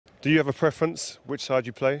Do you have a preference which side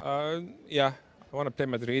you play? Yeah, I want to play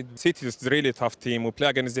Madrid. City is a really tough team. We play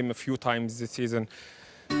against them a few times this season.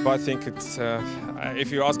 But I think it's,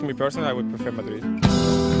 if you ask me personally, I would prefer Madrid.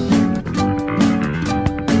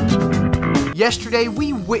 Yesterday,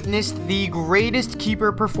 we witnessed the greatest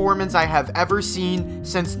keeper performance I have ever seen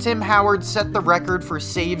since Tim Howard set the record for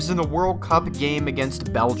saves in the World Cup game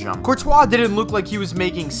against Belgium. Courtois didn't look like he was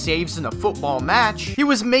making saves in a football match. He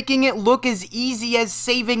was making it look as easy as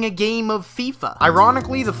saving a game of FIFA.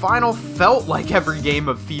 Ironically, the final felt like every game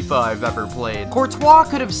of FIFA I've ever played. Courtois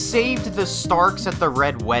could have saved the Starks at the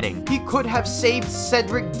Red Wedding. He could have saved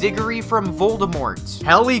Cedric Diggory from Voldemort.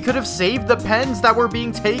 Hell, he could have saved the pens that were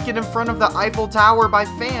being taken in front of the Eiffel Tower by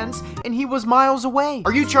fans, and he was miles away.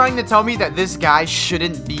 Are you trying to tell me that this guy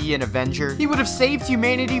shouldn't be an Avenger? He would have saved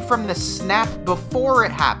humanity from the snap before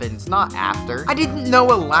it happens, not after. I didn't know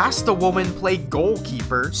Elasti-Woman played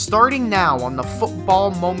goalkeeper. Starting now on the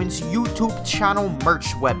Football Moments YouTube channel merch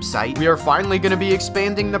website, we are finally going to be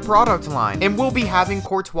expanding the product line, and we'll be having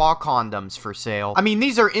Courtois condoms for sale. I mean,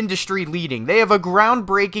 these are industry leading. They have a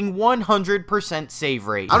groundbreaking 100% save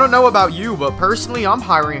rate. I don't know about you, but personally, I'm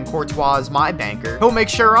hiring Courtois as my banker. He'll make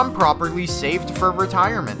sure I'm properly saved for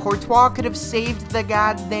retirement. Courtois could have saved the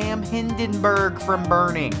goddamn Hindenburg from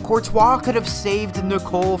burning. Courtois could have saved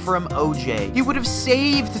Nicole from OJ. He would have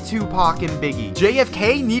saved Tupac and Biggie.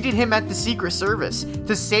 JFK needed him at the Secret Service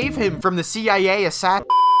to save him from the CIA assassin.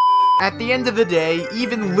 At the end of the day,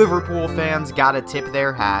 even Liverpool fans gotta tip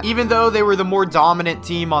their hat. Even though they were the more dominant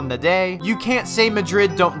team on the day, you can't say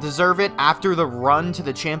Madrid don't deserve it after the run to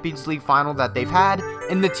the Champions League final that they've had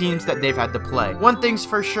and the teams that they've had to play. One thing's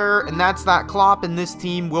for sure, and that's that Klopp and this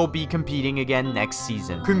team will be competing again next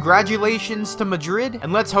season. Congratulations to Madrid,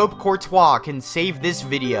 and let's hope Courtois can save this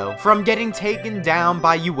video from getting taken down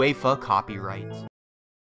by UEFA copyright.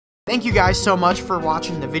 Thank you guys so much for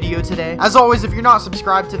watching the video today. As always, if you're not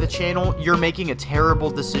subscribed to the channel, you're making a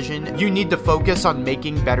terrible decision. You need to focus on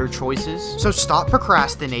making better choices. So stop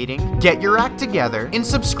procrastinating, get your act together, and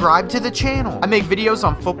subscribe to the channel. I make videos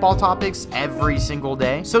on football topics every single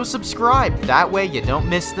day, so subscribe. That way you don't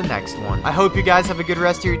miss the next one. I hope you guys have a good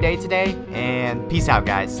rest of your day today, and peace out,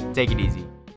 guys. Take it easy.